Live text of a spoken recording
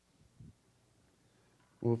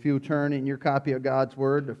Well, if you turn in your copy of God's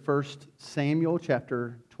Word to 1 Samuel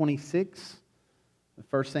chapter 26.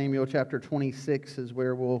 1 Samuel chapter 26 is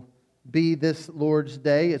where we'll be this Lord's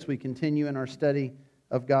Day as we continue in our study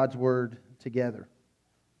of God's Word together.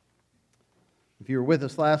 If you were with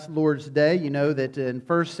us last Lord's Day, you know that in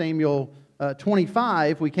 1 Samuel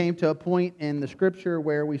 25, we came to a point in the Scripture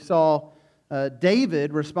where we saw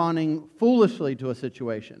David responding foolishly to a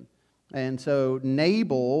situation. And so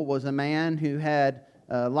Nabal was a man who had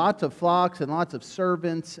lots of flocks and lots of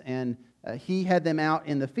servants, and he had them out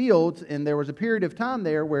in the fields, and there was a period of time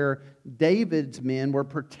there where David's men were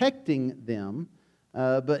protecting them.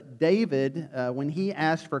 But David, when he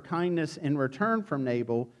asked for kindness in return from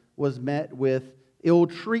Nabal, was met with ill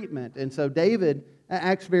treatment. And so David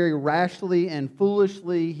acts very rashly and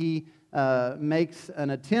foolishly. He makes an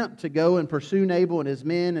attempt to go and pursue Nabal and his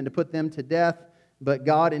men and to put them to death. But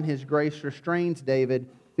God in His grace restrains David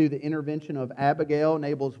through the intervention of Abigail,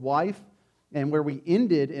 Nabal's wife. And where we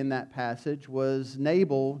ended in that passage was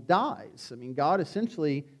Nabal dies. I mean, God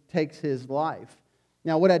essentially takes his life.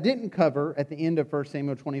 Now, what I didn't cover at the end of 1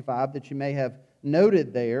 Samuel 25 that you may have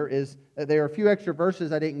noted there is that there are a few extra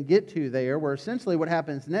verses I didn't get to there, where essentially what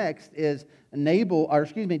happens next is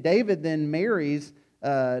David then marries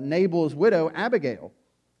Nabal's widow, Abigail.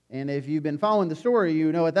 And if you've been following the story,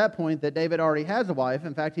 you know at that point that David already has a wife.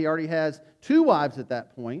 In fact, he already has two wives at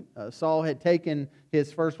that point. Saul had taken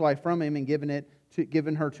his first wife from him and given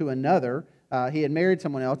her to another. He had married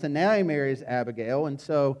someone else, and now he marries Abigail. And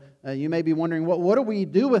so you may be wondering, what do we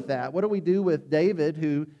do with that? What do we do with David,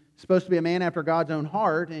 who's supposed to be a man after God's own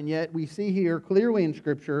heart, and yet we see here clearly in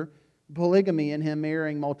Scripture polygamy and him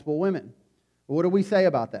marrying multiple women? What do we say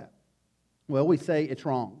about that? Well, we say it's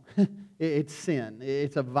wrong. It's sin.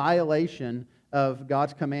 It's a violation of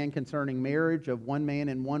God's command concerning marriage of one man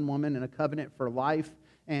and one woman in a covenant for life.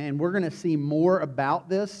 And we're going to see more about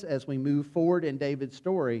this as we move forward in David's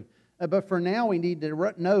story. But for now, we need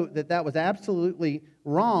to note that that was absolutely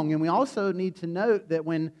wrong. And we also need to note that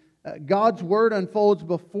when God's Word unfolds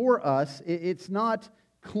before us, it's not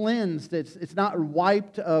cleansed. It's not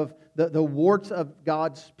wiped of the warts of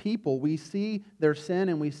God's people. We see their sin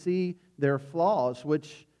and we see their flaws,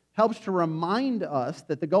 which helps to remind us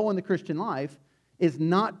that the goal in the Christian life is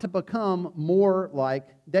not to become more like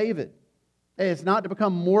David. It's not to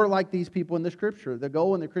become more like these people in the Scripture. The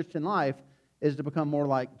goal in the Christian life is to become more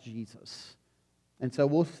like Jesus. And so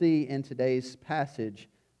we'll see in today's passage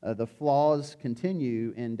the flaws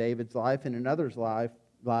continue in David's life and in others' lives,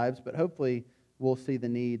 but hopefully we'll see the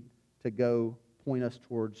need to go point us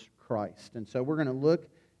towards Christ. And so we're going to look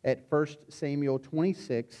at 1 Samuel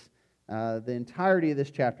 26, the entirety of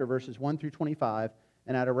this chapter, verses 1 through 25,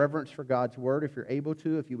 and out of reverence for God's Word, if you're able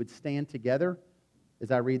to, if you would stand together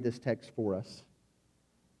as I read this text for us.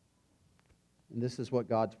 And this is what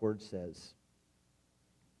God's Word says.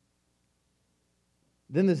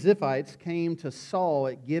 Then the Ziphites came to Saul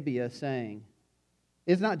at Gibeah, saying,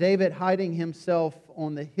 "Is not David hiding himself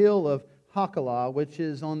on the hill of Hachilah, which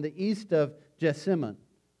is on the east of Jessamine?"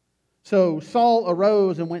 So Saul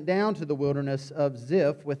arose and went down to the wilderness of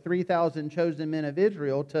Ziph with 3,000 chosen men of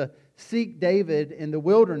Israel to seek David in the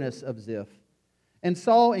wilderness of Ziph. And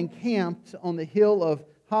Saul encamped on the hill of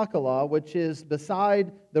Hachilah, which is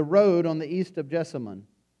beside the road on the east of Jessamine.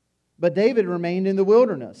 But David remained in the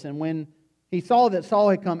wilderness, and when he saw that Saul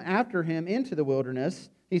had come after him into the wilderness,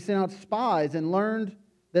 he sent out spies and learned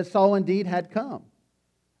that Saul indeed had come.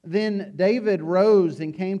 Then David rose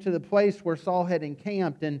and came to the place where Saul had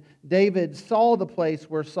encamped, and David saw the place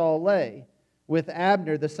where Saul lay, with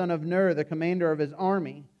Abner, the son of Ner, the commander of his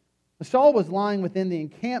army. Saul was lying within the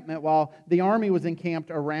encampment while the army was encamped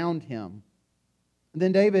around him.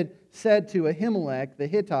 Then David said to Ahimelech the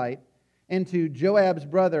Hittite and to Joab's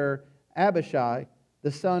brother Abishai,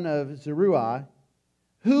 the son of Zeruiah,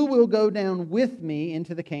 "Who will go down with me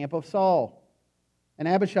into the camp of Saul?" And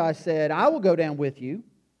Abishai said, "I will go down with you."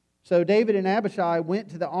 So David and Abishai went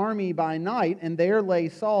to the army by night, and there lay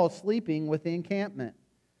Saul sleeping with the encampment,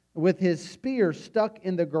 with his spear stuck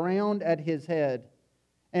in the ground at his head.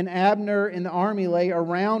 And Abner and the army lay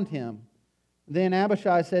around him. Then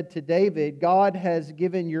Abishai said to David, "God has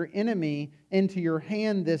given your enemy into your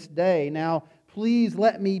hand this day. Now please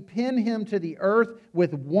let me pin him to the earth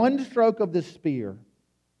with one stroke of the spear,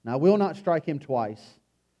 and I will not strike him twice."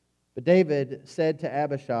 But David said to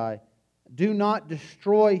Abishai, "Do not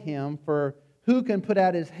destroy him, for who can put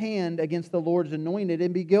out his hand against the Lord's anointed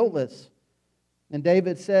and be guiltless?" And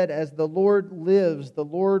David said, "As the Lord lives, the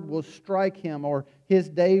Lord will strike him, or his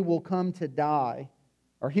day will come to die,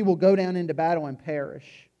 or he will go down into battle and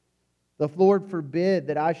perish." The Lord forbid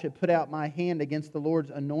that I should put out my hand against the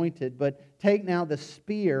Lord's anointed, but take now the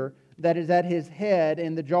spear that is at his head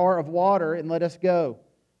and the jar of water, and let us go."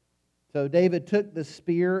 So David took the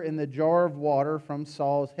spear and the jar of water from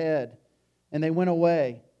Saul's head, and they went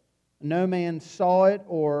away. No man saw it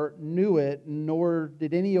or knew it, nor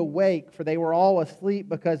did any awake, for they were all asleep,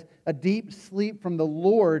 because a deep sleep from the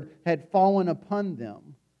Lord had fallen upon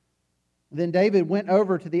them. Then David went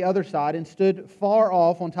over to the other side and stood far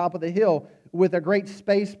off on top of the hill with a great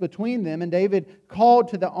space between them. And David called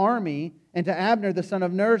to the army and to Abner the son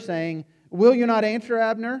of Ner, saying, "Will you not answer,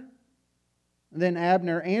 Abner?" Then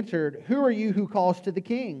Abner answered, "Who are you who calls to the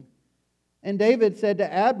king?" And David said to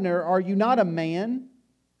Abner, "Are you not a man?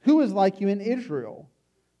 Who is like you in Israel?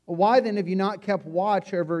 Why then have you not kept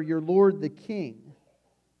watch over your lord the king?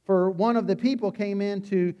 For one of the people came in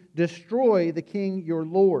to destroy the king your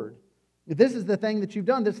lord. If this is the thing that you've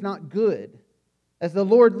done, that's not good. As the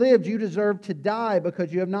Lord lives, you deserve to die,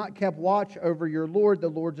 because you have not kept watch over your Lord, the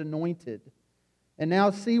Lord's anointed. And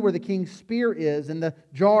now see where the king's spear is, and the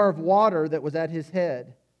jar of water that was at his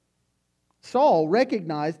head." Saul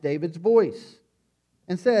recognized David's voice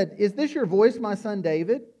and said, "Is this your voice, my son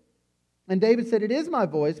David?" And David said, "It is my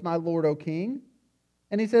voice, my lord, O king."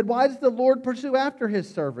 And he said, "Why does the Lord pursue after his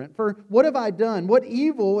servant? For what have I done? What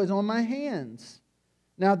evil is on my hands?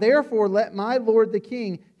 Now therefore let my lord the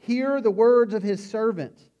king hear the words of his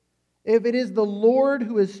servant. If it is the Lord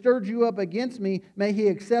who has stirred you up against me, may he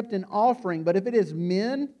accept an offering. But if it is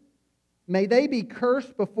men, may they be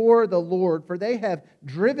cursed before the Lord, for they have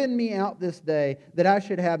driven me out this day, that I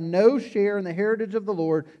should have no share in the heritage of the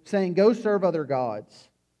Lord, saying, 'Go serve other gods.'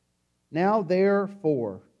 Now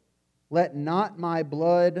therefore, let not my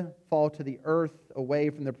blood fall to the earth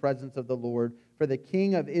away from the presence of the Lord, for the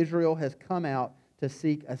king of Israel has come out to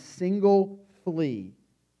seek a single flea,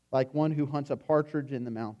 like one who hunts a partridge in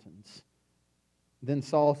the mountains." Then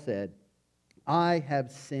Saul said, "I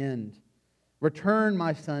have sinned. Return,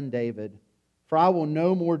 my son David, for I will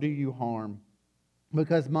no more do you harm,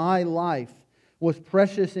 because my life was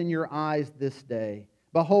precious in your eyes this day.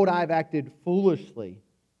 Behold, I have acted foolishly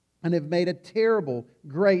and have made a terrible,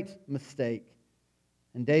 great mistake."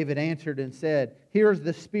 And David answered and said, "Here is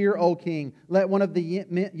the spear, O king. Let one of the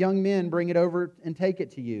young men bring it over and take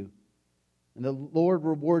it to you. And the Lord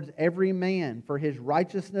rewards every man for his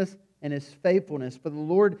righteousness and his faithfulness. For the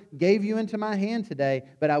Lord gave you into my hand today,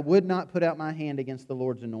 but I would not put out my hand against the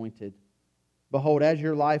Lord's anointed. Behold, as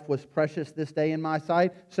your life was precious this day in my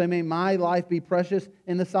sight, so may my life be precious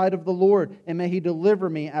in the sight of the Lord, and may he deliver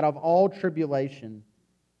me out of all tribulation."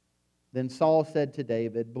 Then Saul said to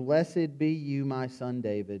David, "Blessed be you, my son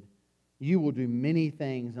David. You will do many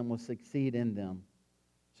things and will succeed in them."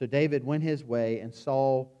 So David went his way, and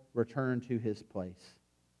Saul returned to his place.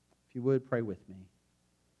 If you would, pray with me.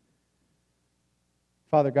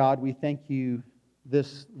 Father God, we thank you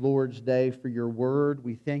this Lord's Day for your word.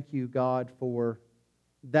 We thank you, God, for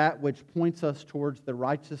that which points us towards the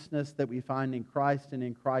righteousness that we find in Christ and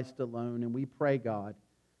in Christ alone. And we pray, God,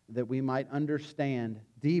 that we might understand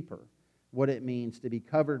deeper what it means to be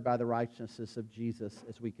covered by the righteousness of Jesus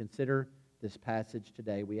as we consider this passage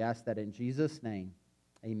today. We ask that in Jesus' name.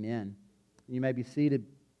 Amen. You may be seated.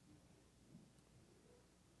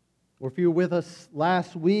 Well, if you were with us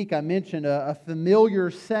last week, I mentioned a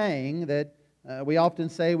familiar saying that we often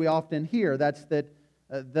say, we often hear. That's that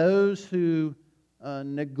those who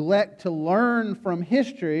neglect to learn from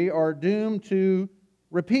history are doomed to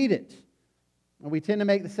repeat it. And we tend to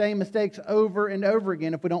make the same mistakes over and over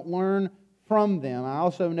again if we don't learn from them. I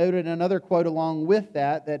also noted another quote along with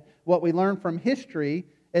that what we learn from history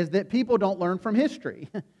is that people don't learn from history.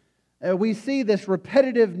 We see this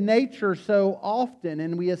repetitive nature so often,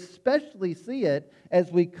 and we especially see it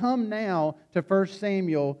as we come now to 1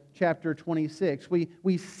 Samuel chapter 26.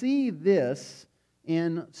 We see this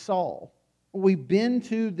in Saul. We've been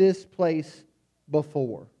to this place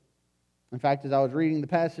before. In fact, as I was reading the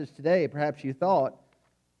passage today, perhaps you thought,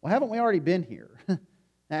 well, haven't we already been here?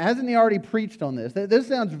 Now, hasn't he already preached on this? This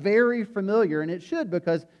sounds very familiar, and it should,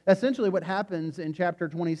 because essentially what happens in chapter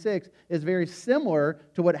 26 is very similar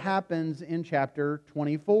to what happens in chapter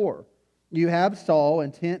 24. You have Saul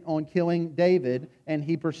intent on killing David, and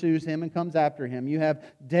he pursues him and comes after him. You have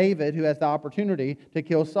David, who has the opportunity to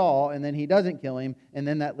kill Saul, and then he doesn't kill him, and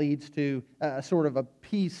then that leads to a sort of a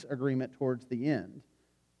peace agreement towards the end.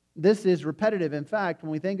 This is repetitive. In fact,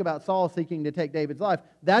 when we think about Saul seeking to take David's life,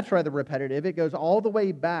 that's rather repetitive. It goes all the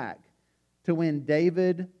way back to when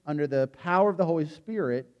David, under the power of the Holy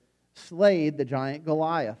Spirit, slayed the giant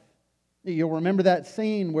Goliath. You'll remember that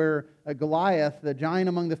scene where Goliath, the giant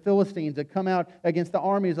among the Philistines, had come out against the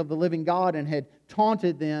armies of the living God and had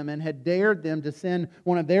taunted them and had dared them to send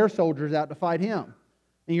one of their soldiers out to fight him.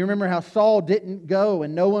 And you remember how Saul didn't go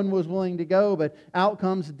and no one was willing to go, but out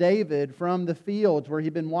comes David from the fields where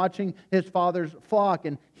he'd been watching his father's flock,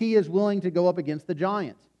 and he is willing to go up against the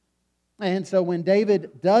giant. And so when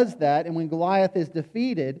David does that, and when Goliath is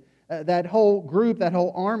defeated, that whole group, that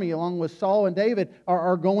whole army, along with Saul and David,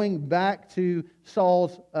 are going back to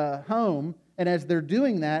Saul's home. And as they're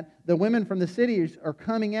doing that, the women from the cities are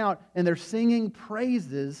coming out and they're singing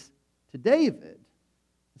praises to David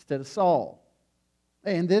instead of Saul.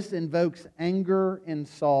 And this invokes anger in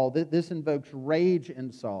Saul. This invokes rage in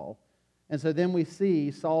Saul. And so then we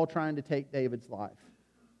see Saul trying to take David's life.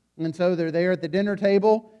 And so they're there at the dinner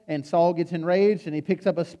table, and Saul gets enraged, and he picks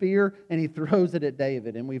up a spear, and he throws it at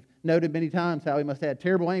David. And we've noted many times how he must have had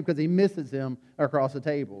terrible aim because he misses him across the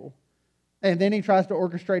table. And then he tries to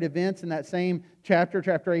orchestrate events in that same chapter,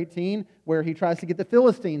 chapter 18, where he tries to get the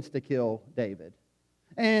Philistines to kill David.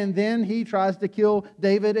 And then he tries to kill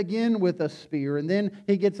David again with a spear. And then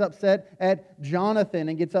he gets upset at Jonathan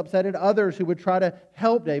and gets upset at others who would try to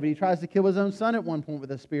help David. He tries to kill his own son at one point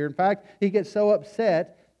with a spear. In fact, he gets so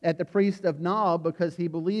upset at the priest of Nob because he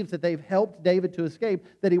believes that they've helped David to escape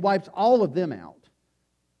that he wipes all of them out.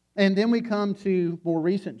 And then we come to more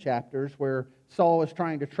recent chapters where Saul is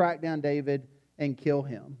trying to track down David and kill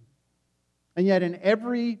him. And yet in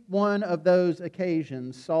every one of those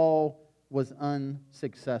occasions, Saul was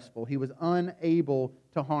unsuccessful. He was unable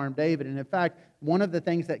to harm David. And in fact, one of the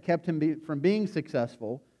things that kept him from being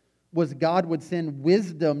successful was God would send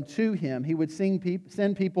wisdom to him. He would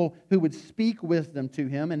send people who would speak wisdom to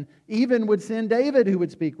him, and even would send David who would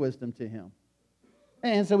speak wisdom to him.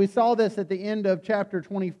 And so we saw this at the end of chapter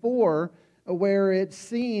 24, where it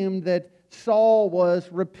seemed that Saul was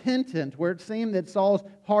repentant, where it seemed that Saul's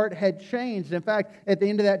heart had changed. In fact, at the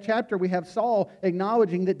end of that chapter, we have Saul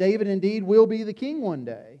acknowledging that David indeed will be the king one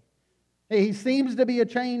day. He seems to be a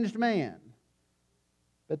changed man.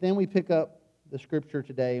 But then we pick up the scripture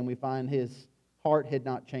today and we find his heart had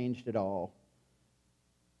not changed at all.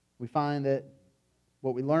 We find that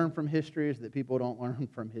what we learn from history is that people don't learn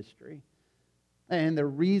from history. And the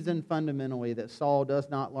reason fundamentally that Saul does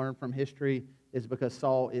not learn from history is because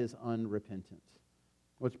Saul is unrepentant.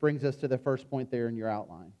 Which brings us to the first point there in your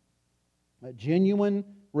outline. Genuine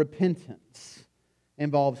repentance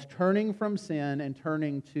involves turning from sin and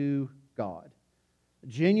turning to God.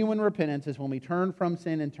 Genuine repentance is when we turn from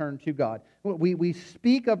sin and turn to God. We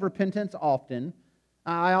speak of repentance often.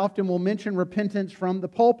 I often will mention repentance from the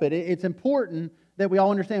pulpit. It's important that we all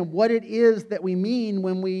understand what it is that we mean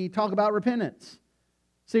when we talk about repentance.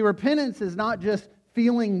 See, repentance is not just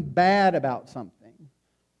feeling bad about something.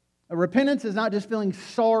 Repentance is not just feeling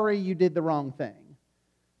sorry you did the wrong thing.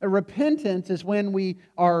 Repentance is when we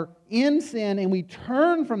are in sin and we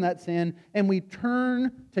turn from that sin and we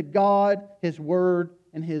turn to God, His Word,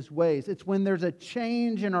 and His ways. It's when there's a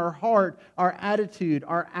change in our heart, our attitude,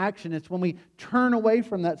 our action. It's when we turn away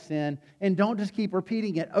from that sin and don't just keep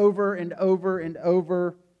repeating it over and over and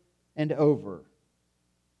over and over.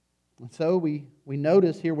 And so we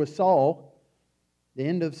notice here with Saul, the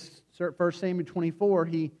end of 1 Samuel 24,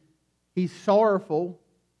 he's sorrowful.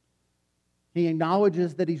 He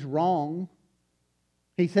acknowledges that he's wrong.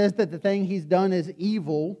 He says that the thing he's done is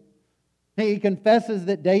evil. He confesses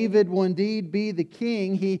that David will indeed be the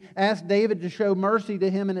king. He asks David to show mercy to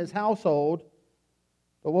him and his household.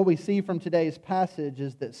 But what we see from today's passage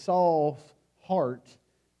is that Saul's heart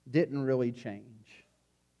didn't really change.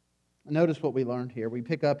 Notice what we learned here. We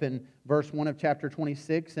pick up in verse 1 of chapter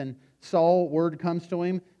 26, and Saul, word comes to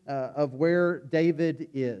him of where David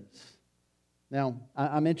is. Now,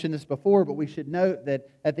 I mentioned this before, but we should note that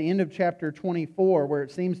at the end of chapter 24, where it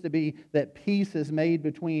seems to be that peace is made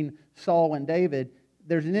between Saul and David,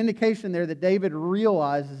 there's an indication there that David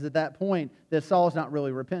realizes at that point that Saul's not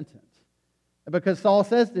really repentant. Because Saul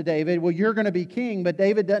says to David, well, you're going to be king, but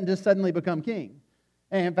David doesn't just suddenly become king.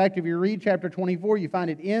 And in fact, if you read chapter 24, you find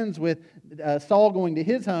it ends with Saul going to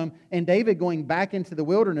his home and David going back into the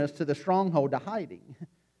wilderness to the stronghold to hiding.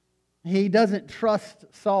 He doesn't trust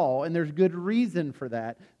Saul, and there's good reason for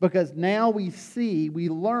that, because now we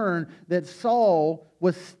learn that Saul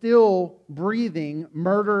was still breathing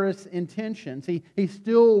murderous intentions. He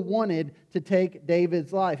still wanted to take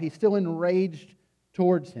David's life. He's still enraged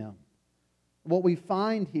towards him. What we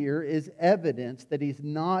find here is evidence that he's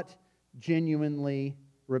not genuinely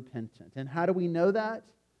repentant. And how do we know that?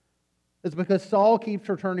 It's because Saul keeps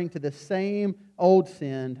returning to the same old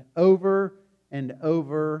sin over and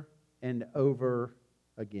over and over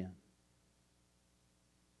again.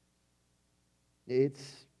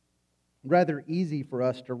 It's rather easy for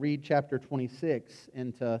us to read chapter 26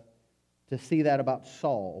 and to see that about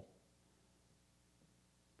Saul.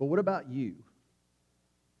 But what about you?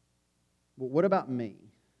 What about me?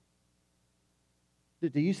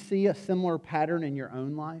 Do you see a similar pattern in your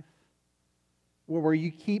own life? Where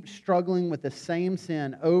you keep struggling with the same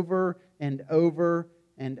sin over and over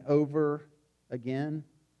and over again?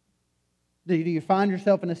 Do you find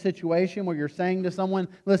yourself in a situation where you're saying to someone,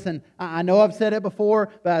 listen, I know I've said it before,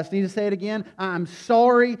 but I just need to say it again. I'm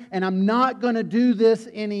sorry, and I'm not going to do this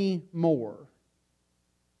anymore.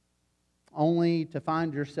 Only to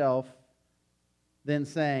find yourself then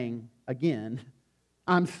saying again,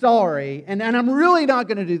 I'm sorry, and I'm really not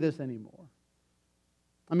going to do this anymore.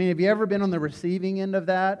 I mean, have you ever been on the receiving end of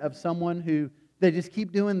that, of someone who they just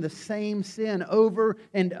keep doing the same sin over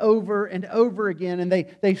and over and over again, and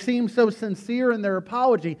they seem so sincere in their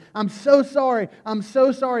apology. I'm so sorry, I'm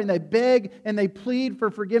so sorry, and they beg and they plead for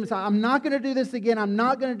forgiveness. I'm not going to do this again, I'm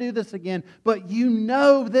not going to do this again, but you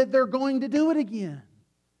know that they're going to do it again.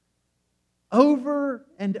 Over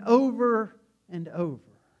and over and over.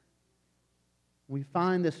 We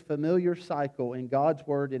find this familiar cycle in God's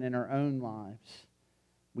Word and in our own lives.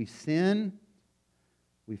 We sin,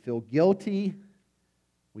 we feel guilty,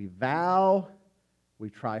 we vow, we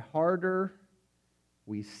try harder,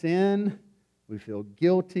 we sin, we feel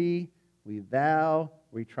guilty, we vow,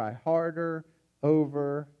 we try harder,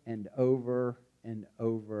 over and over and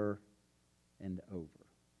over and over.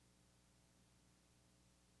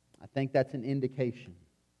 I think that's an indication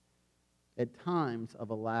at times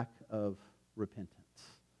of a lack of repentance.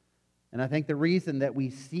 And I think the reason that we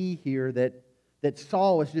see here that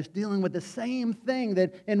Saul is just dealing with the same thing,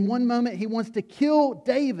 that in one moment he wants to kill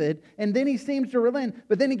David, and then he seems to relent,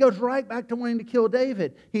 but then he goes right back to wanting to kill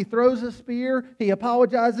David. He throws a spear, he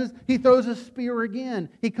apologizes, he throws a spear again.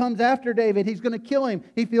 He comes after David, he's going to kill him,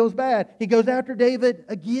 he feels bad. He goes after David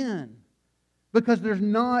again, because there's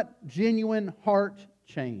not genuine heart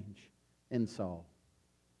change in Saul.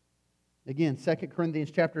 Again, 2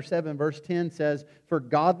 Corinthians chapter 7, verse 10 says, "For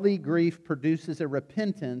godly grief produces a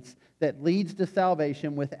repentance that leads to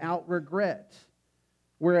salvation without regret,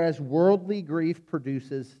 whereas worldly grief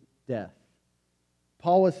produces death."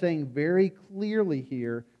 Paul is saying very clearly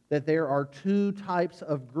here that there are two types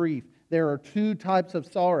of grief. There are two types of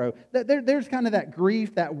sorrow. There's kind of that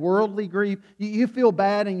grief, that worldly grief. You feel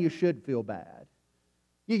bad and you should feel bad.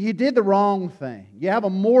 You did the wrong thing. You have a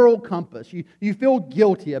moral compass. You feel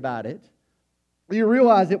guilty about it. You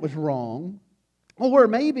realize it was wrong. Or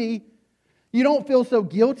maybe you don't feel so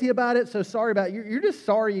guilty about it, so sorry about it. You're just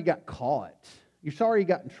sorry you got caught. You're sorry you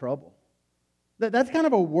got in trouble. That's kind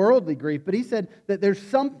of a worldly grief. But he said that there's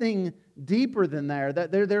something deeper than there.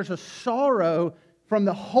 That there's a sorrow from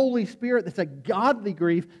the Holy Spirit that's a godly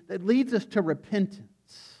grief that leads us to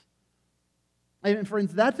repentance. And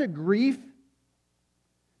friends, that's a grief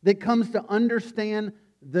that comes to understand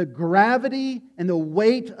the gravity and the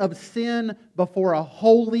weight of sin before a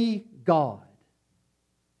holy God.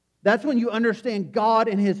 That's when you understand God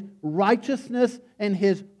and His righteousness and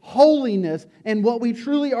His holiness and what we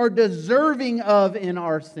truly are deserving of in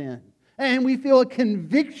our sin. And we feel a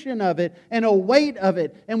conviction of it and a weight of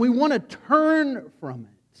it, and we want to turn from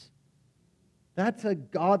it. That's a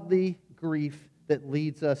godly grief that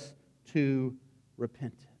leads us to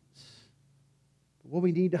repentance. What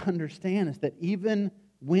we need to understand is that even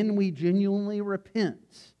when we genuinely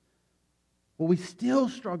repent, well, we still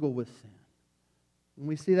struggle with sin. And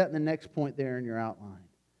we see that in the next point there in your outline.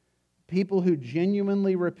 People who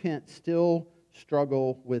genuinely repent still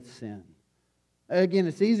struggle with sin. Again,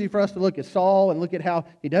 it's easy for us to look at Saul and look at how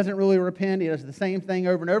he doesn't really repent. He does the same thing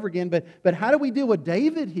over and over again. But how do we deal with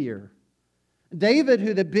David here? David,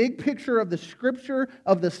 who the big picture of the Scripture,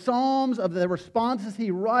 of the Psalms, of the responses he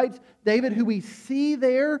writes, David, who we see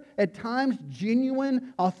there at times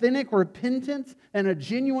genuine, authentic repentance and a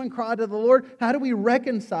genuine cry to the Lord, how do we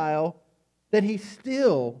reconcile that he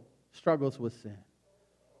still struggles with sin?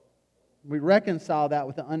 We reconcile that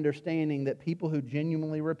with the understanding that people who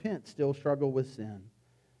genuinely repent still struggle with sin.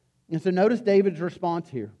 And so notice David's response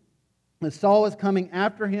here. As Saul is coming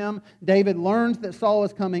after him, David learns that Saul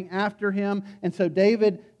is coming after him, and so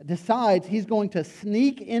David decides he's going to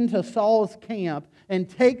sneak into Saul's camp and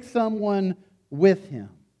take someone with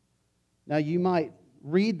him. Now you might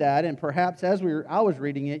read that, and perhaps as I was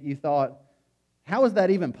reading it, you thought, how is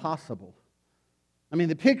that even possible? I mean,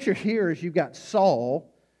 the picture here is you've got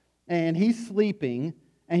Saul, and he's sleeping,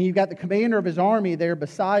 and you've got the commander of his army there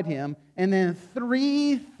beside him, and then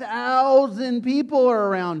 3,000 people are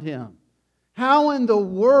around him. How in the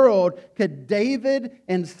world could David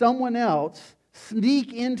and someone else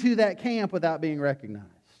sneak into that camp without being recognized.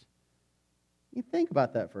 You think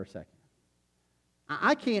about that for a second.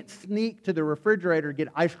 I can't sneak to the refrigerator to get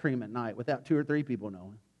ice cream at night without 2 or 3 people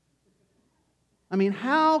knowing. I mean,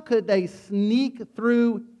 how could they sneak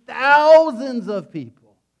through thousands of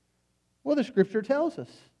people? Well, the Scripture tells us.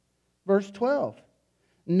 Verse 12.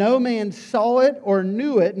 No man saw it or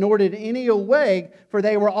knew it, nor did any awake, for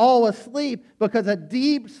they were all asleep, because a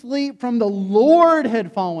deep sleep from the Lord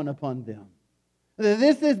had fallen upon them.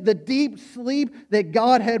 This is the deep sleep that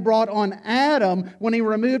God had brought on Adam when He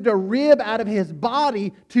removed a rib out of his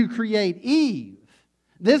body to create Eve.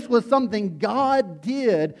 This was something God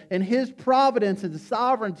did in His providence and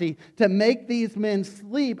sovereignty to make these men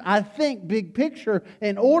sleep, I think, big picture,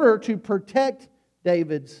 in order to protect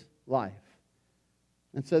David's life.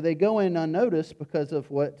 And so they go in unnoticed because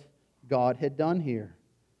of what God had done here.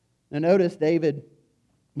 Now notice David,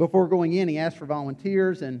 before going in, he asked for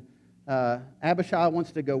volunteers, and Abishai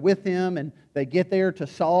wants to go with him, and they get there to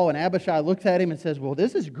Saul, and Abishai looks at him and says, well,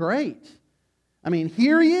 this is great. I mean,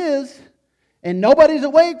 here he is, and nobody's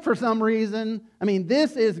awake for some reason. I mean,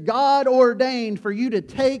 this is God ordained for you to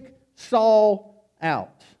take Saul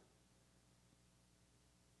out.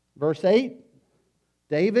 Verse 8,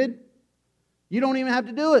 David, you don't even have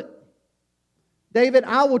to do it. David,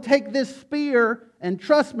 I will take this spear, and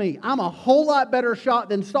trust me, I'm a whole lot better shot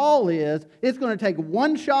than Saul is. It's going to take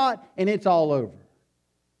one shot, and it's all over.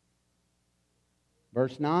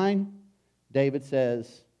 Verse 9, David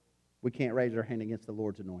says, we can't raise our hand against the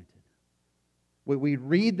Lord's anointed. We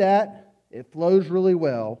read that, it flows really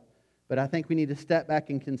well, but I think we need to step back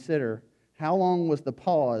and consider how long was the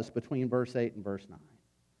pause between verse 8 and verse 9.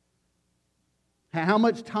 How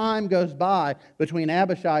much time goes by between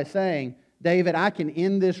Abishai saying, David, I can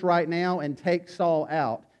end this right now and take Saul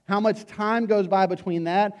out? How much time goes by between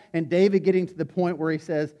that and David getting to the point where he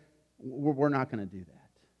says, we're not going to do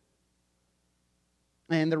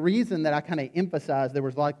that? And the reason that I kind of emphasize there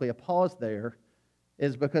was likely a pause there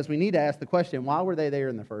is because we need to ask the question, why were they there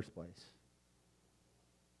in the first place?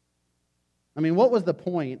 I mean, what was the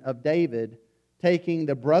point of David taking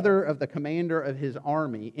the brother of the commander of his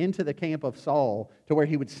army into the camp of Saul to where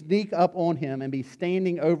he would sneak up on him and be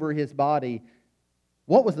standing over his body?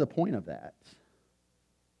 What was the point of that?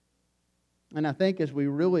 And I think as we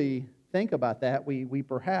really think about that, we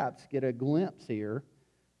perhaps get a glimpse here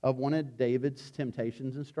of one of David's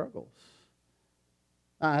temptations and struggles.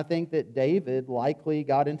 I think that David likely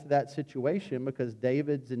got into that situation because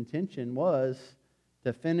David's intention was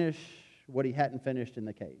to finish what he hadn't finished in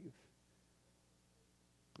the cave.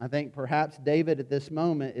 I think perhaps David at this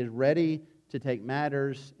moment is ready to take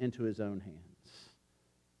matters into his own hands.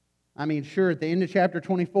 I mean, sure, at the end of chapter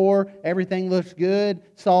 24, everything looks good.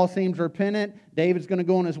 Saul seems repentant. David's going to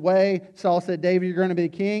go on his way. Saul said, David, you're going to be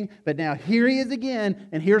the king. But now here he is again,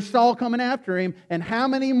 and here's Saul coming after him. And how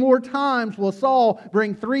many more times will Saul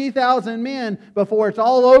bring 3,000 men before it's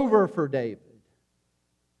all over for David?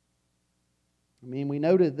 I mean, we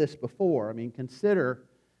noted this before. I mean, consider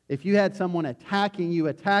if you had someone attacking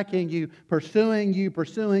you, pursuing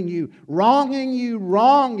you,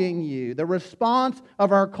 wronging you, the response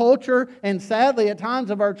of our culture and sadly at times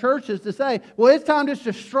of our churches to say, well, it's time just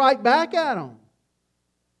to strike back at them.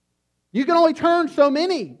 You can only turn so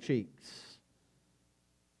many cheeks.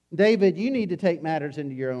 David, you need to take matters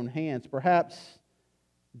into your own hands. Perhaps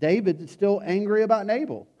David is still angry about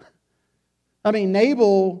Nabal. I mean,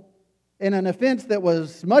 Nabal, in an offense that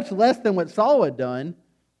was much less than what Saul had done,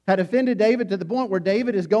 had offended David to the point where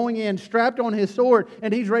David is going in strapped on his sword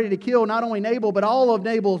and he's ready to kill not only Nabal but all of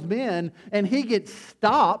Nabal's men, and he gets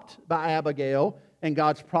stopped by Abigail and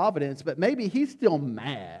God's providence, but maybe he's still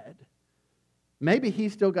mad. Maybe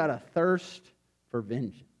he's still got a thirst for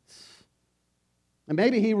vengeance. And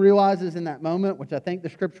maybe he realizes in that moment, which I think the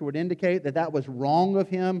Scripture would indicate, that was wrong of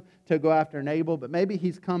him to go after Nabal, but maybe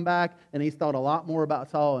he's come back and he's thought a lot more about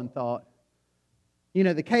Saul and thought, you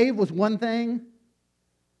know, the cave was one thing,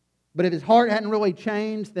 but if his heart hadn't really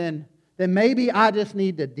changed, then maybe I just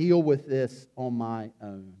need to deal with this on my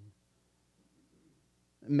own.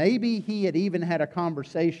 Maybe he had even had a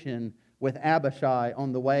conversation with Abishai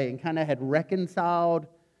on the way and kind of had reconciled,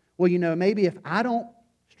 well, you know, maybe if I don't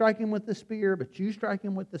strike him with the spear, but you strike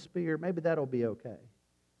him with the spear, maybe that'll be okay.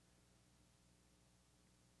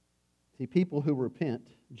 See, people who repent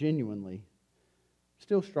genuinely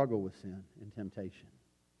still struggle with sin and temptation.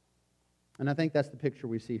 And I think that's the picture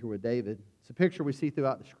we see here with David. It's a picture we see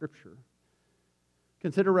throughout the Scripture.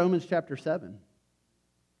 Consider Romans chapter 7.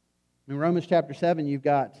 In Romans chapter 7, you've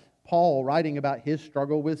got Paul writing about his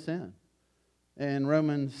struggle with sin. In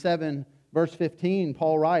Romans 7, verse 15,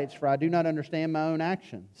 Paul writes, "For I do not understand my own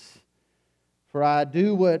actions. For I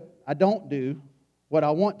do what I don't do, what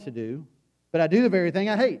I want to do, but I do the very thing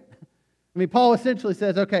I hate. I mean, Paul essentially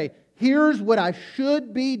says, okay, here's what I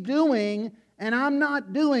should be doing, and I'm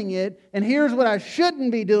not doing it. And here's what I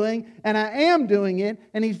shouldn't be doing, and I am doing it.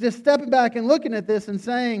 And he's just stepping back and looking at this and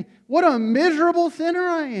saying, what a miserable sinner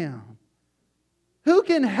I am. Who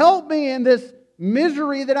can help me in this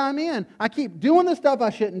misery that I'm in? I keep doing the stuff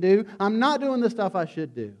I shouldn't do. I'm not doing the stuff I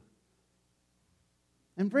should do.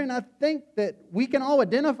 And friend, I think that we can all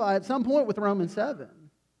identify at some point with Romans 7.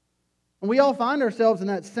 And we all find ourselves in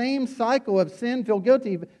that same cycle of sin, feel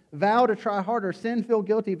guilty, vow to try harder. Sin, feel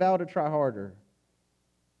guilty, vow to try harder.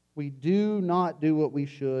 We do not do what we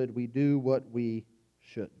should. We do what we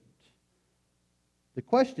shouldn't. The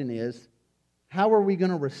question is, how are we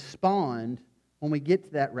going to respond when we get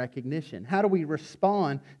to that recognition? How do we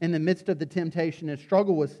respond in the midst of the temptation and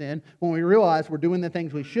struggle with sin when we realize we're doing the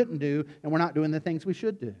things we shouldn't do and we're not doing the things we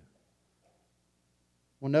should do?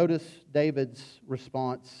 Well, notice David's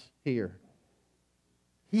response here.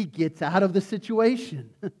 He gets out of the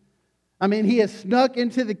situation. I mean, he has snuck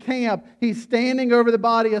into the camp. He's standing over the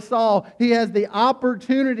body of Saul. He has the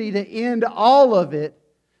opportunity to end all of it.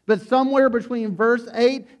 But somewhere between verse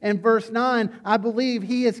 8 and verse 9, I believe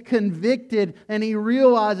he is convicted and he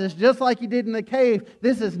realizes, just like he did in the cave,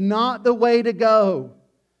 this is not the way to go.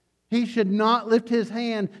 He should not lift his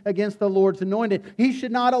hand against the Lord's anointed. He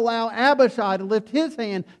should not allow Abishai to lift his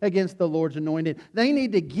hand against the Lord's anointed. They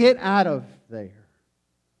need to get out of there.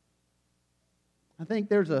 I think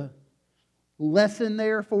there's a lesson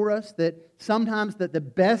there for us that sometimes that the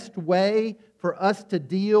best way for us to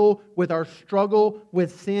deal with our struggle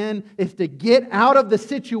with sin is to get out of the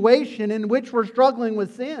situation in which we're struggling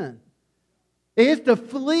with sin. It's to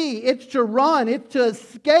flee, it's to run, it's to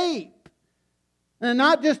escape. And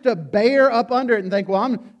not just to bear up under it and think,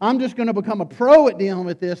 well, I'm just going to become a pro at dealing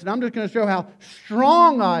with this and I'm just going to show how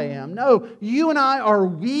strong I am. No, you and I are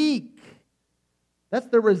weak. That's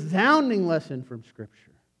the resounding lesson from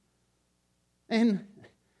Scripture. And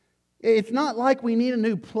it's not like we need a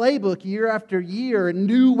new playbook year after year and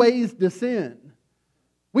new ways to sin.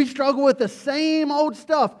 We struggle with the same old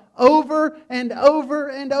stuff over and over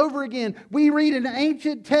and over again. We read an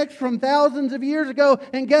ancient text from thousands of years ago,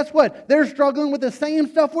 and guess what? They're struggling with the same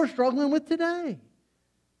stuff we're struggling with today.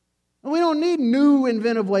 And we don't need new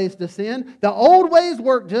inventive ways to sin. The old ways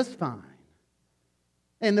work just fine.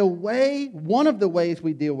 And one of the ways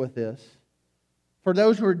we deal with this, for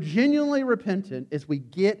those who are genuinely repentant, is we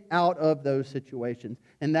get out of those situations.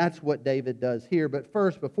 And that's what David does here. But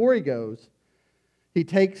first, before he goes, he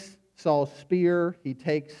takes Saul's spear, he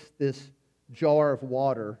takes this jar of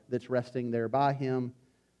water that's resting there by him,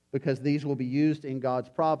 because these will be used in God's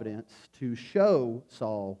providence to show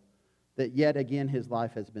Saul that yet again his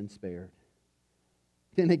life has been spared.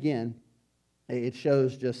 Then again, it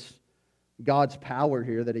shows just God's power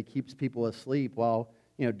here that he keeps people asleep while,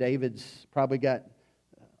 David's probably got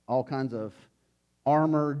all kinds of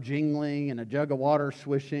armor jingling and a jug of water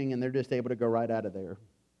swishing, and they're just able to go right out of there.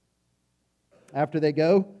 After they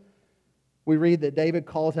go, we read that David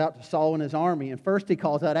calls out to Saul and his army, and first he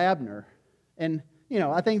calls out Abner. And,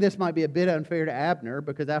 I think this might be a bit unfair to Abner,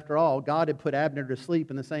 because after all, God had put Abner to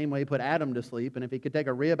sleep in the same way he put Adam to sleep, and if he could take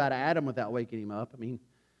a rib out of Adam without waking him up,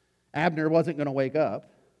 Abner wasn't going to wake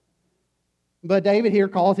up. But David here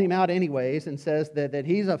calls him out anyways and says that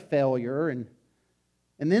he's a failure. And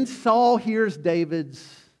then Saul hears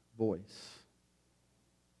David's voice.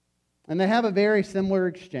 And they have a very similar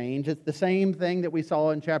exchange. It's the same thing that we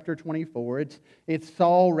saw in chapter 24. It's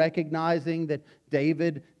Saul recognizing that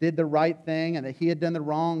David did the right thing and that he had done the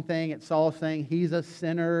wrong thing. It's Saul saying he's a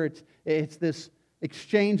sinner. It's this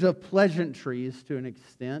exchange of pleasantries to an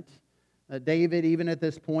extent. David, even at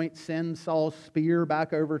this point, sends Saul's spear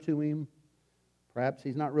back over to him. Perhaps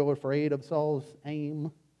he's not real afraid of Saul's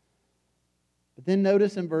aim. But then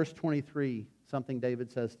notice in verse 23 something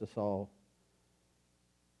David says to Saul.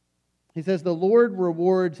 He says, "The Lord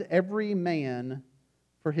rewards every man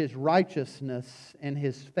for his righteousness and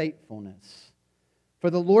his faithfulness. For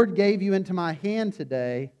the Lord gave you into my hand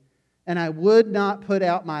today, and I would not put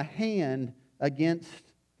out my hand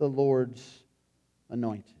against the Lord's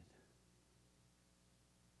anointed."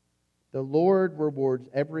 The Lord rewards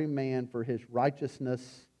every man for his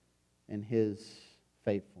righteousness and his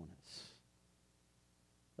faithfulness.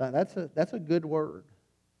 That's a good word.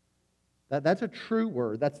 That's a true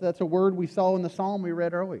word. That's a word we saw in the psalm we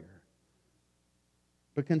read earlier.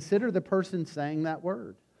 But consider the person saying that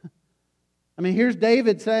word. Here's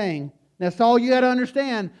David saying, now Saul, you got to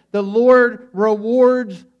understand, the Lord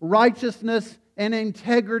rewards righteousness and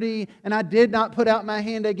integrity, and I did not put out my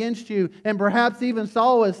hand against you. And perhaps even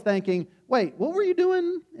Saul was thinking, wait, what were you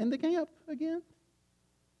doing in the camp again?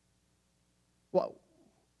 Well,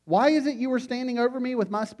 why is it you were standing over me with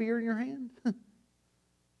my spear in your hand?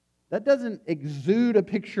 That doesn't exude a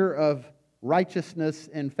picture of righteousness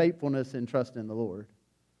and faithfulness and trust in the Lord.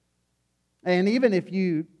 And even if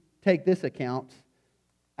you take this account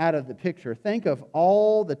out of the picture, think of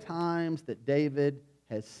all the times that David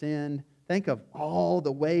has sinned. Think of all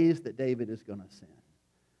the ways that David is going to sin.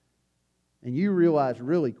 And you realize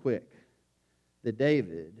really quick that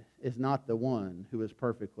David is not the one who is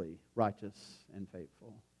perfectly righteous and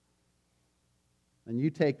faithful. And you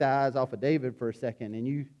take the eyes off of David for a second and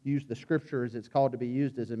you use the Scripture as it's called to be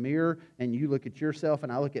used as a mirror, and you look at yourself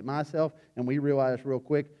and I look at myself, and we realize real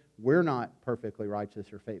quick, we're not perfectly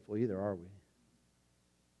righteous or faithful either, are we?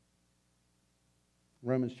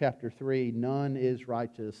 Romans chapter 3, none is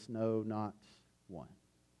righteous, no, not one.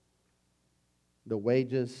 The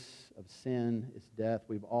wages of sin is death.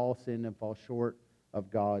 We've all sinned and fall short of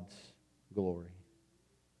God's glory.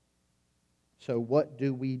 So what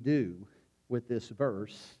do we do with this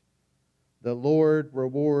verse? The Lord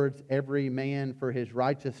rewards every man for his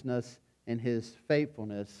righteousness and his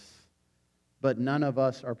faithfulness, but none of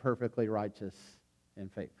us are perfectly righteous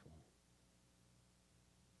and faithful.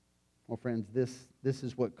 Well, friends, this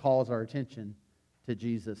is what calls our attention to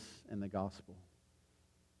Jesus and the gospel.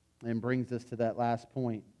 And brings us to that last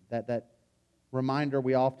point, that reminder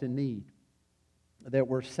we often need, that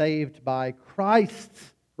we're saved by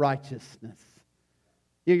Christ's righteousness.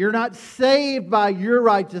 You're not saved by your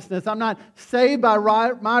righteousness. I'm not saved by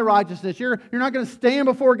my righteousness. You're not going to stand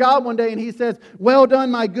before God one day and He says, well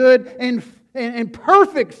done, my good and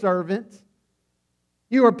perfect servant.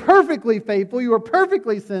 You are perfectly faithful. You are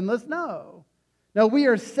perfectly sinless. No. No, we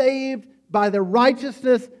are saved by the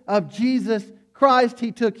righteousness of Jesus Christ.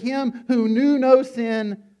 He took Him who knew no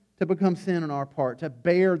sin to become sin on our part, to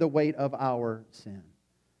bear the weight of our sin.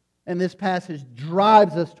 And this passage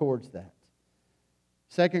drives us towards that.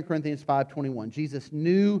 2 Corinthians 5:21, Jesus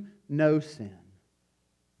knew no sin.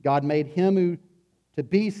 God made Him to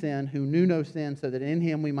be sin who knew no sin, so that in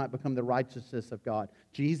Him we might become the righteousness of God.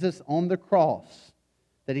 Jesus on the cross,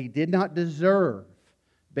 that He did not deserve,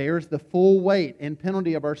 bears the full weight and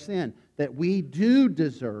penalty of our sin that we do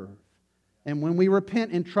deserve. And when we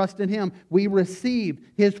repent and trust in Him, we receive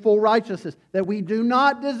His full righteousness that we do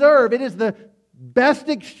not deserve. It is the best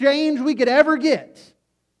exchange we could ever get.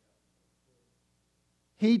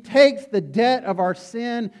 He takes the debt of our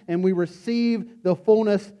sin and we receive the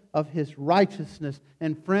fullness of His righteousness.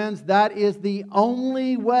 And friends, that is the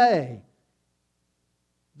only way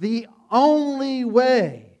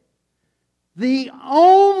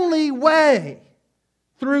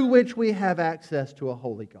through which we have access to a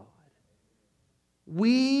holy God.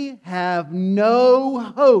 We have no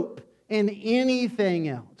hope in anything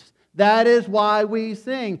else. That is why we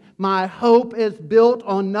sing, my hope is built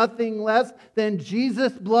on nothing less than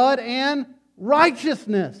Jesus' blood and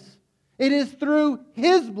righteousness. It is through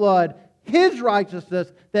His blood, His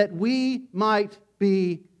righteousness, that we might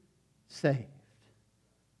be saved.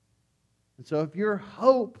 And so if your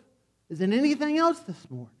hope is in anything else this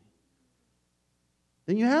morning,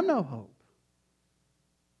 then you have no hope.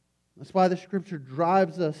 That's why the Scripture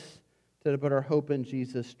drives us to put our hope in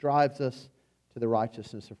Jesus, drives us to the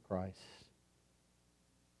righteousness of Christ.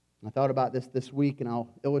 I thought about this week, and I'll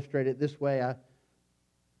illustrate it this way. I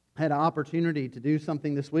had an opportunity to do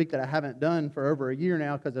something this week that I haven't done for over a year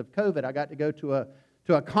now because of COVID. I got to go to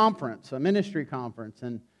a conference, a ministry conference,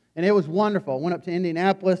 and it was wonderful. I went up to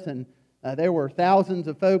Indianapolis, and there were thousands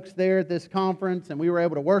of folks there at this conference, and we were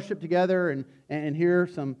able to worship together and hear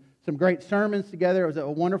some great sermons together. It was a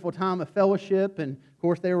wonderful time of fellowship, and of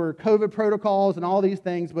course there were COVID protocols and all these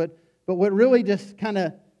things, but what really just kind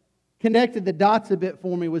of connected the dots a bit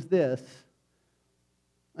for me was this.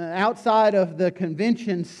 Outside of the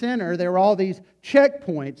convention center, there were all these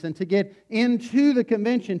checkpoints, and to get into the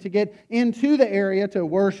convention, to get into the area to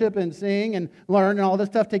worship and sing and learn and all this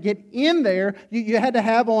stuff, to get in there, you had to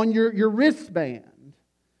have on your wristband.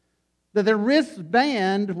 The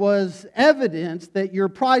wristband was evidence that your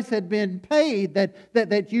price had been paid,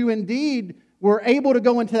 that you indeed were able to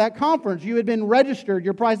go into that conference. You had been registered.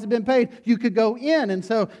 Your price had been paid. You could go in. And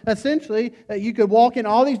so essentially, you could walk in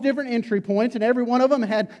all these different entry points, and every one of them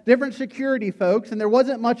had different security folks, and there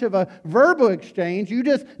wasn't much of a verbal exchange. You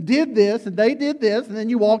just did this, and they did this, and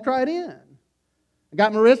then you walked right in. I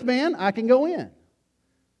got my wristband, I can go in.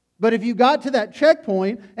 But if you got to that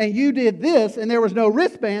checkpoint, and you did this, and there was no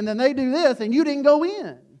wristband, then they do this, and you didn't go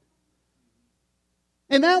in.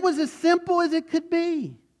 And that was as simple as it could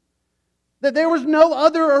be. That there was no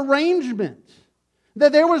other arrangement.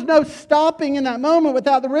 That there was no stopping in that moment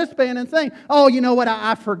without the wristband and saying, oh, you know what,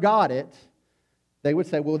 I forgot it. They would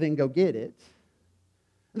say, well, then go get it.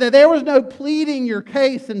 That there was no pleading your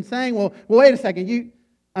case and saying, well, wait a second,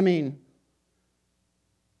 I mean,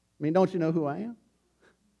 don't you know who I am?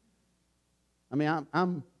 I mean,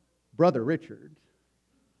 I'm Brother Richard.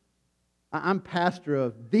 I'm pastor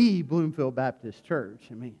of the Bloomfield Baptist Church.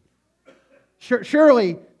 I mean,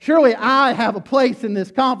 surely I have a place in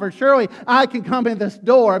this conference. Surely I can come in this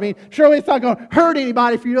door. I mean, surely it's not going to hurt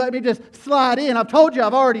anybody for you to let me just slide in. I've told you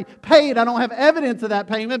I've already paid. I don't have evidence of that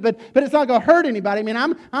payment, but it's not going to hurt anybody. I mean,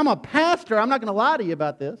 I'm a pastor. I'm not going to lie to you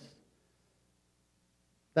about this.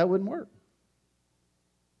 That wouldn't work.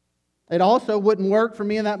 It also wouldn't work for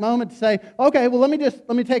me in that moment to say, okay, well, let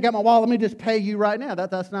me take out my wallet. Let me just pay you right now.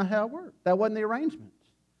 That's not how it worked. That wasn't the arrangement.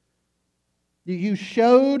 You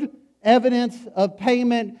showed evidence of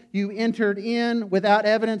payment. You entered in. Without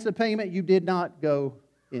evidence of payment, you did not go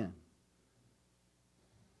in.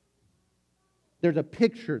 There's a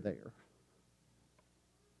picture there.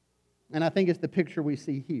 And I think it's the picture we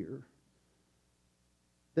see here.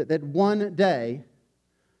 That one day,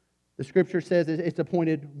 the Scripture says it's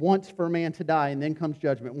appointed once for a man to die, and then comes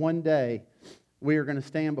judgment. One day, we are going to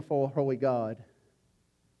stand before a holy God.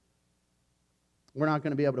 We're not going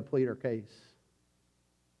to be able to plead our case.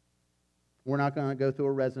 We're not going to go through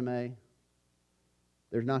a resume.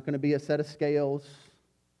 There's not going to be a set of scales.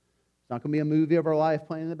 It's not going to be a movie of our life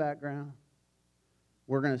playing in the background.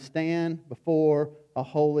 We're going to stand before a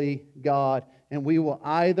holy God, and we will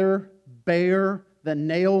either bear the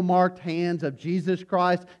nail-marked hands of Jesus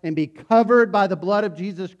Christ and be covered by the blood of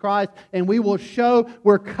Jesus Christ, and we will show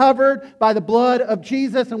we're covered by the blood of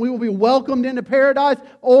Jesus and we will be welcomed into paradise,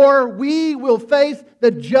 or we will face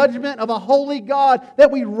the judgment of a holy God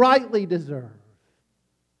that we rightly deserve.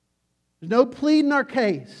 There's no pleading our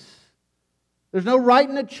case. There's no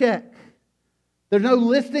writing a check. There's no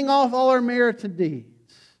listing off all our merits and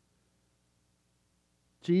deeds.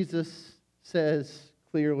 Jesus says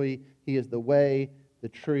clearly, He is the way, the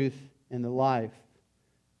truth, and the life.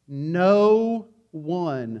 No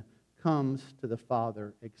one comes to the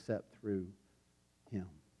Father except through Him.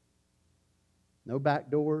 No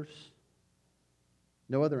back doors,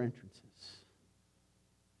 no other entrances.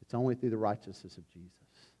 It's only through the righteousness of Jesus.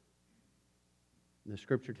 And the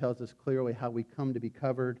Scripture tells us clearly how we come to be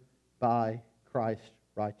covered by Christ's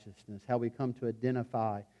righteousness, how we come to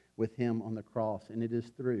identify with Him on the cross, and it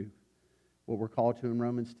is through what we're called to in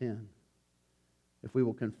Romans 10. If we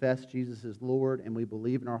will confess Jesus as Lord and we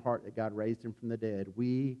believe in our heart that God raised Him from the dead,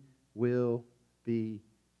 we will be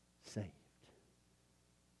saved.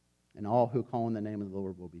 And all who call on the name of the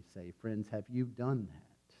Lord will be saved. Friends, have you done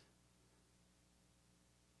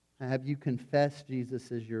that? Have you confessed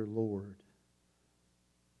Jesus as your Lord?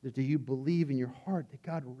 Do you believe in your heart that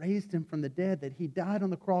God raised Him from the dead, that He died on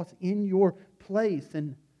the cross in your place?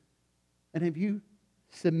 And have you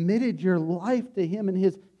submitted your life to Him and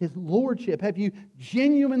His Lordship? Have you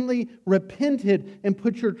genuinely repented and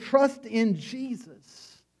put your trust in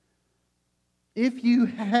Jesus? If you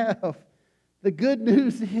have, the good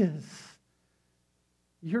news is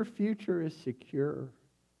your future is secure.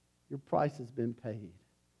 Your price has been paid.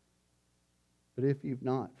 But if you've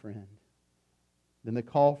not, friend, then the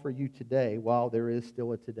call for you today, while there is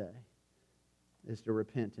still a today, is to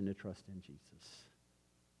repent and to trust in Jesus.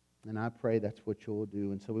 And I pray that's what you'll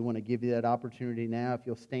do. And so we want to give you that opportunity now. If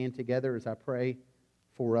you'll stand together as I pray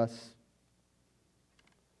for us.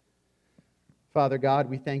 Father God,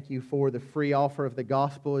 we thank you for the free offer of the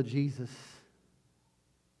gospel of Jesus.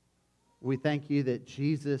 We thank you that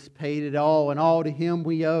Jesus paid it all, and all to Him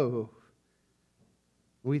we owe.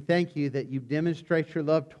 We thank you that you demonstrate your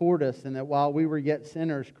love toward us, and that while we were yet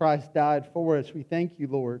sinners, Christ died for us. We thank you,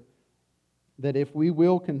 Lord, that if we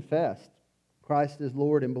will confess Christ is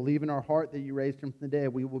Lord and believe in our heart that you raised Him from the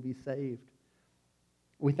dead, we will be saved.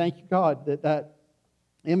 We thank you, God, that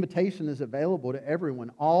invitation is available to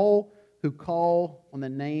everyone. All who call on the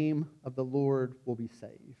name of the Lord will be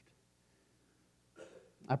saved.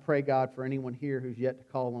 I pray, God, for anyone here who's yet to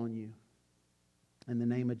call on you. In the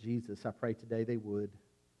name of Jesus, I pray today they would.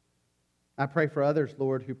 I pray for others,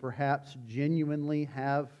 Lord, who perhaps genuinely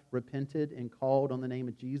have repented and called on the name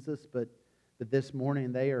of Jesus, but this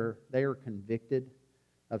morning they are convicted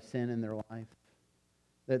of sin in their life.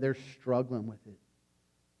 That they're struggling with it.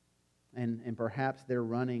 And perhaps they're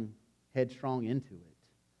running headstrong into it.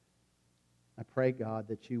 I pray, God,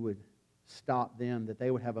 that you would stop them, that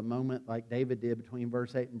they would have a moment like David did between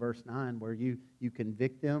verse 8 and verse 9, where you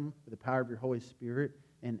convict them with the power of your Holy Spirit,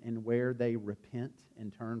 and where they repent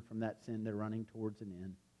and turn from that sin they're running towards an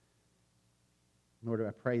end. Lord,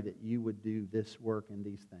 I pray that you would do this work in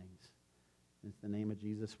these things. In the name of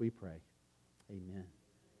Jesus we pray. Amen.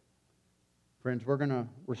 Friends, we're going to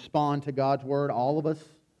respond to God's word, all of us,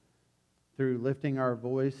 through lifting our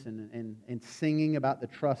voice and singing about the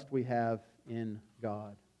trust we have in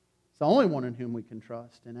God. It's the only one in whom we can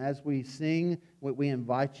trust. And as we sing, we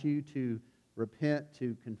invite you to repent,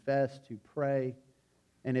 to confess, to pray.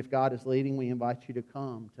 And if God is leading, we invite you to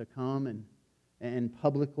come and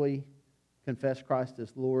publicly confess Christ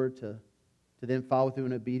as Lord, to then follow through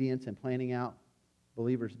in obedience and planning out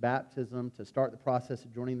believers' baptism, to start the process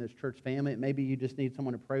of joining this church family. Maybe you just need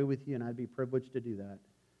someone to pray with you, and I'd be privileged to do that.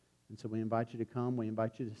 And so we invite you to come. We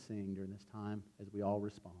invite you to sing during this time as we all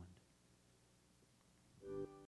respond.